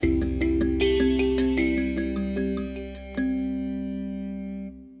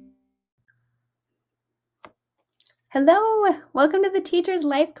Hello, welcome to the Teacher's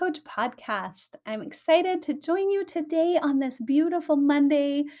Life Coach podcast. I'm excited to join you today on this beautiful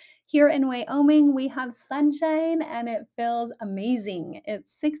Monday. Here in Wyoming, we have sunshine and it feels amazing.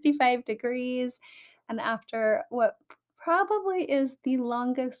 It's 65 degrees, and after what probably is the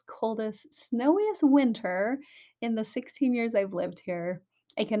longest, coldest, snowiest winter in the 16 years I've lived here,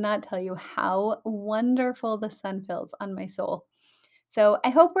 I cannot tell you how wonderful the sun feels on my soul. So I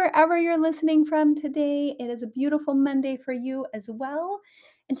hope wherever you're listening from today, it is a beautiful Monday for you as well.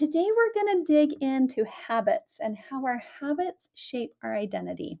 And today we're going to dig into habits and how our habits shape our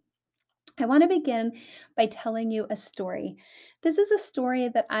identity. I want to begin by telling you a story. This is a story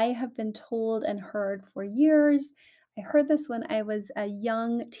that I have been told and heard for years. I heard this when I was a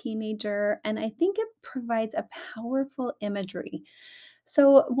young teenager, and I think it provides a powerful imagery.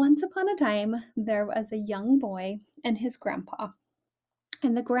 So, once upon a time, there was a young boy and his grandpa.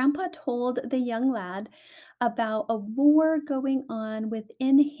 And the grandpa told the young lad about a war going on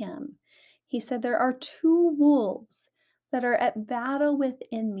within him. He said, "There are two wolves that are at battle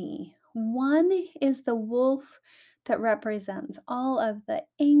within me. One is the wolf that represents all of the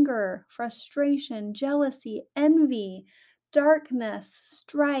anger, frustration, jealousy, envy, darkness,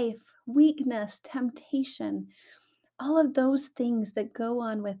 strife, weakness, temptation, all of those things that go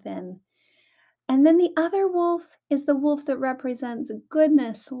on within. And then the other wolf is the wolf that represents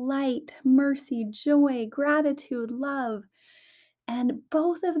goodness, light, mercy, joy, gratitude, love. And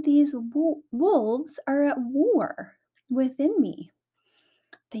both of these wolves are at war within me."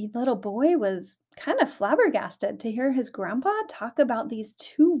 The little boy was kind of flabbergasted to hear his grandpa talk about these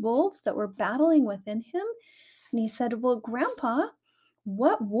two wolves that were battling within him. And he said, "Well, Grandpa,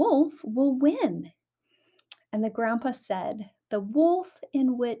 what wolf will win?" And the grandpa said, "The wolf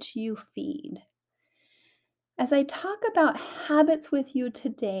in which you feed." As I talk about habits with you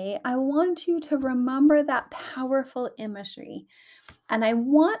today, I want you to remember that powerful imagery. And I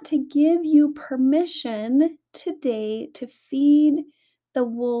want to give you permission today to feed the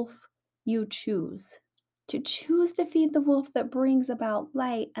wolf you choose. To choose to feed the wolf that brings about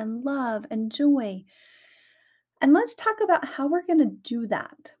light and love and joy. And let's talk about how we're going to do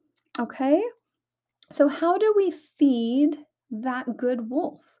that. Okay? So, how do we feed that good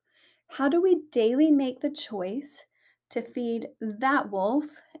wolf? How do we daily make the choice to feed that wolf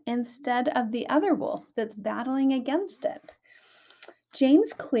instead of the other wolf that's battling against it?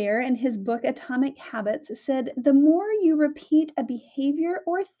 James Clear, in his book Atomic Habits, said, "The more you repeat a behavior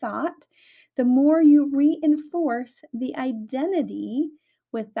or thought, the more you reinforce the identity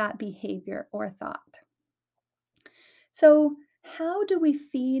with that behavior or thought." So, how do we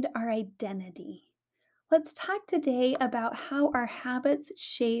feed our identity? Let's talk today about how our habits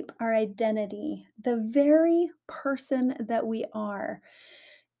shape our identity, the very person that we are.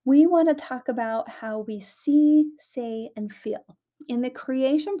 We want to talk about how we see, say, and feel. In the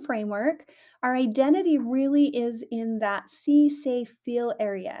creation framework, our identity really is in that see, say, feel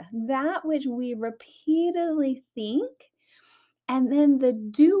area, that which we repeatedly think, and then the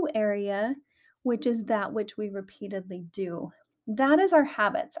do area, which is that which we repeatedly do. That is our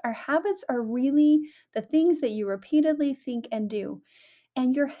habits. Our habits are really the things that you repeatedly think and do.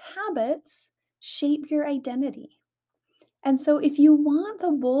 And your habits shape your identity. And so, if you want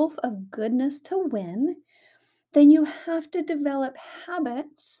the wolf of goodness to win, then you have to develop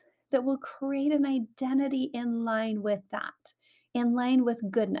habits that will create an identity in line with that, in line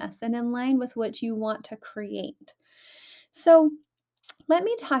with goodness, and in line with what you want to create. So, let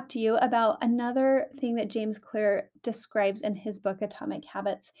me talk to you about another thing that James Clear describes in his book, Atomic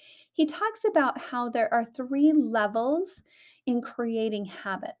Habits. He talks about how there are three levels in creating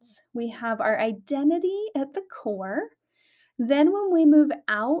habits. We have our identity at the core. Then, when we move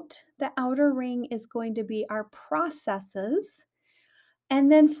out, the outer ring is going to be our processes. And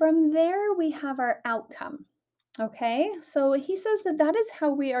then from there, we have our outcome. Okay, so he says that that is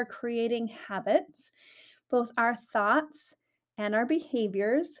how we are creating habits. Both our thoughts and our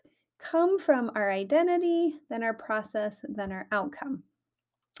behaviors come from our identity, then our process, then our outcome.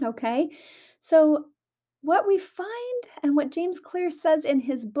 Okay, so what we find and what James Clear says in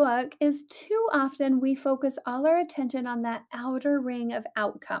his book is too often we focus all our attention on that outer ring of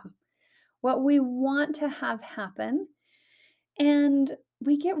outcome, what we want to have happen. And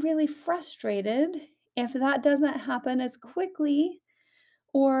we get really frustrated if that doesn't happen as quickly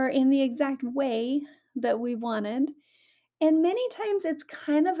or in the exact way that we wanted. And many times it's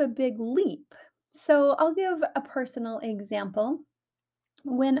kind of a big leap. So I'll give a personal example.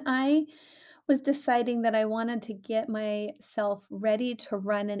 When I was deciding that I wanted to get myself ready to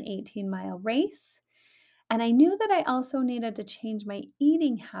run an 18-mile race, and I knew that I also needed to change my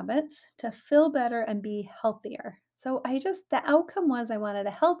eating habits to feel better and be healthier. So the outcome was I wanted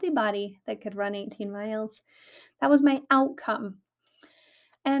a healthy body that could run 18 miles. That was my outcome.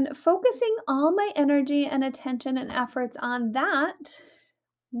 And focusing all my energy and attention and efforts on that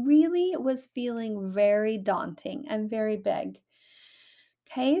really was feeling very daunting and very big.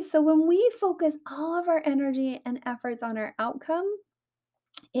 Okay, so when we focus all of our energy and efforts on our outcome,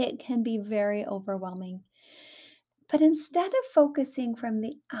 it can be very overwhelming. But instead of focusing from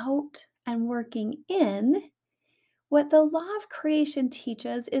the out and working in, what the law of creation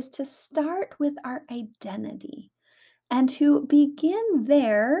teaches is to start with our identity and to begin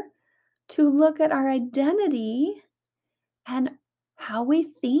there to look at our identity and how we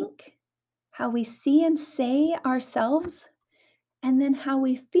think, how we see and say ourselves, and then how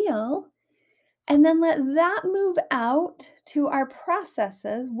we feel. And then let that move out to our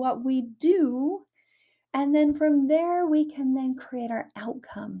processes, what we do. And then from there, we can then create our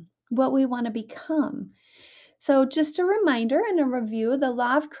outcome, what we want to become. So, just a reminder and a review, the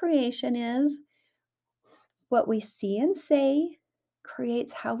law of creation is what we see and say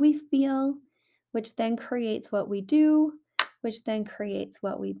creates how we feel, which then creates what we do, which then creates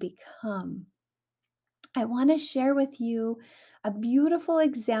what we become. I want to share with you a beautiful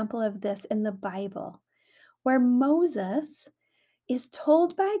example of this in the Bible, where Moses is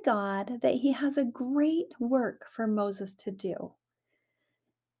told by God that he has a great work for Moses to do.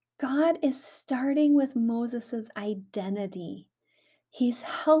 God is starting with Moses' identity. He's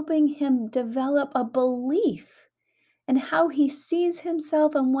helping him develop a belief in how he sees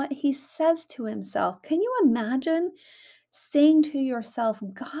himself and what he says to himself. Can you imagine saying to yourself,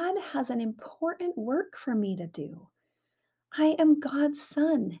 God has an important work for me to do? I am God's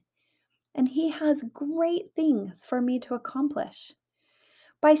son, and he has great things for me to accomplish.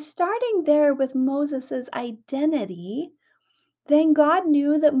 By starting there with Moses' identity, then God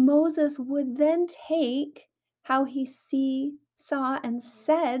knew that Moses would then take how he saw, and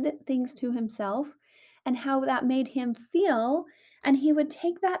said things to himself and how that made him feel, and he would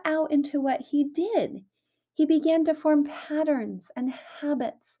take that out into what he did. He began to form patterns and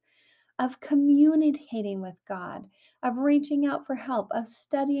habits of communicating with God, of reaching out for help, of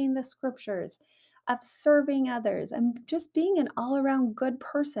studying the scriptures, of serving others, and just being an all around good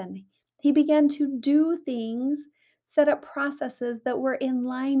person. He began to do things, set up processes that were in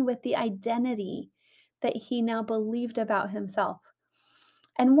line with the identity that he now believed about himself.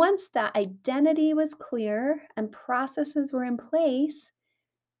 And once that identity was clear and processes were in place,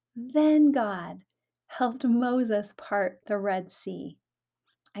 then God helped Moses part the Red Sea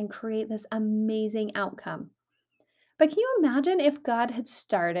and create this amazing outcome. But can you imagine if God had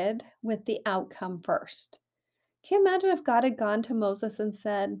started with the outcome first? Can you imagine if God had gone to Moses and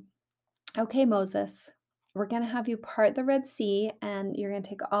said, okay, Moses, we're going to have you part the Red Sea and you're going to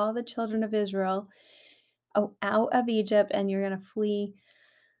take all the children of Israel out of Egypt and you're going to flee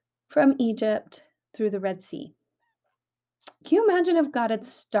from Egypt through the Red Sea. Can you imagine if God had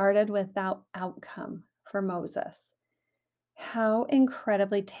started with that outcome for Moses? How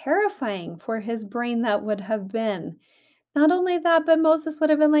incredibly terrifying for his brain that would have been. Not only that, but Moses would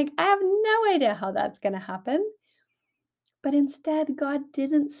have been like, I have no idea how that's going to happen. But instead, God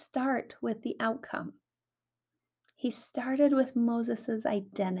didn't start with the outcome. He started with Moses'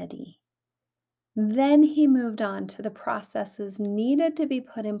 identity. Then he moved on to the processes needed to be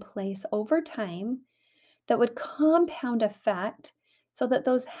put in place over time that would compound effect so that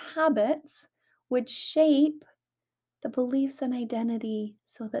those habits would shape the beliefs and identity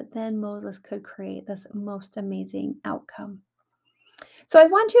so that then Moses could create this most amazing outcome. So I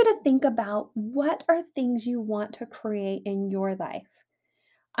want you to think about what are things you want to create in your life.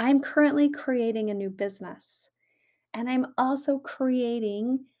 I'm currently creating a new business, and I'm also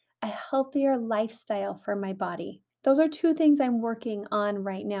creating a healthier lifestyle for my body. Those are two things I'm working on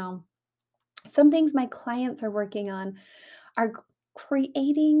right now. Some things my clients are working on are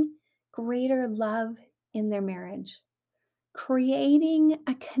creating greater love in their marriage, creating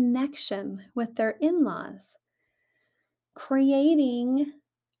a connection with their in laws, creating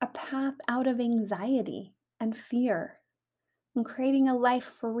a path out of anxiety and fear, and creating a life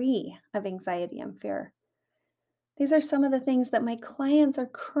free of anxiety and fear. These are some of the things that my clients are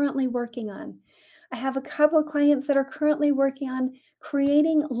currently working on. I have a couple of clients that are currently working on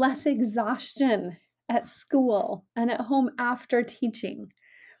creating less exhaustion at school and at home after teaching.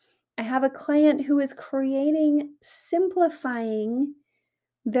 I have a client who is simplifying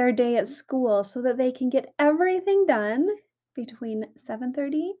their day at school so that they can get everything done between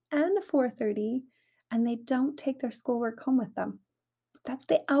 7:30 and 4:30 and they don't take their schoolwork home with them. That's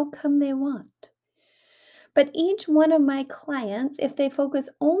the outcome they want. But each one of my clients, if they focus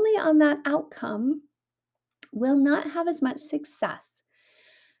only on that outcome, will not have as much success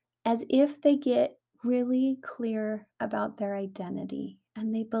as if they get really clear about their identity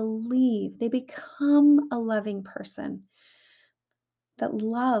and they become a loving person that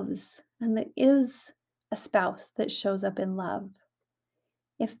loves and that is a spouse that shows up in love.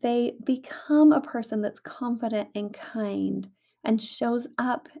 If they become a person that's confident and kind and shows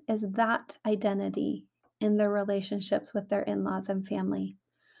up as that identity in their relationships with their in laws and family,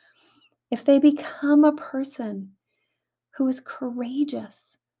 if they become a person who is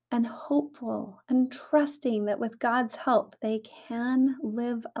courageous and hopeful and trusting that with God's help, they can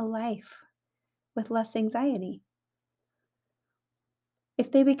live a life with less anxiety.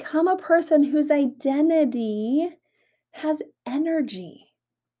 If they become a person whose identity has energy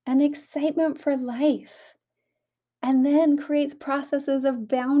and excitement for life, and then creates processes of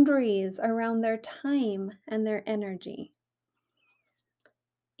boundaries around their time and their energy.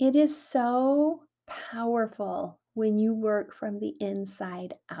 It is so powerful when you work from the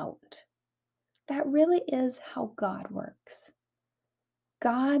inside out. That really is how God works.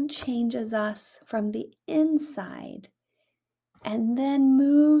 God changes us from the inside and then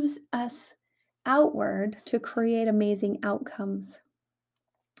moves us outward to create amazing outcomes.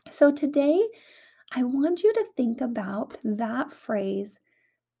 So today, I want you to think about that phrase,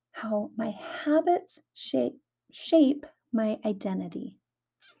 how my habits shape my identity.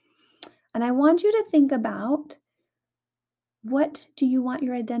 And I want you to think about, what do you want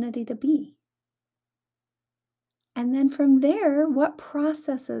your identity to be? And then from there, what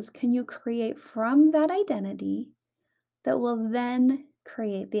processes can you create from that identity that will then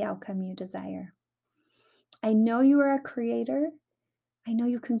create the outcome you desire? I know you are a creator. I know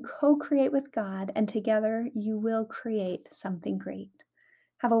you can co-create with God, and together you will create something great.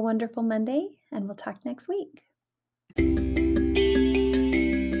 Have a wonderful Monday, and we'll talk next week.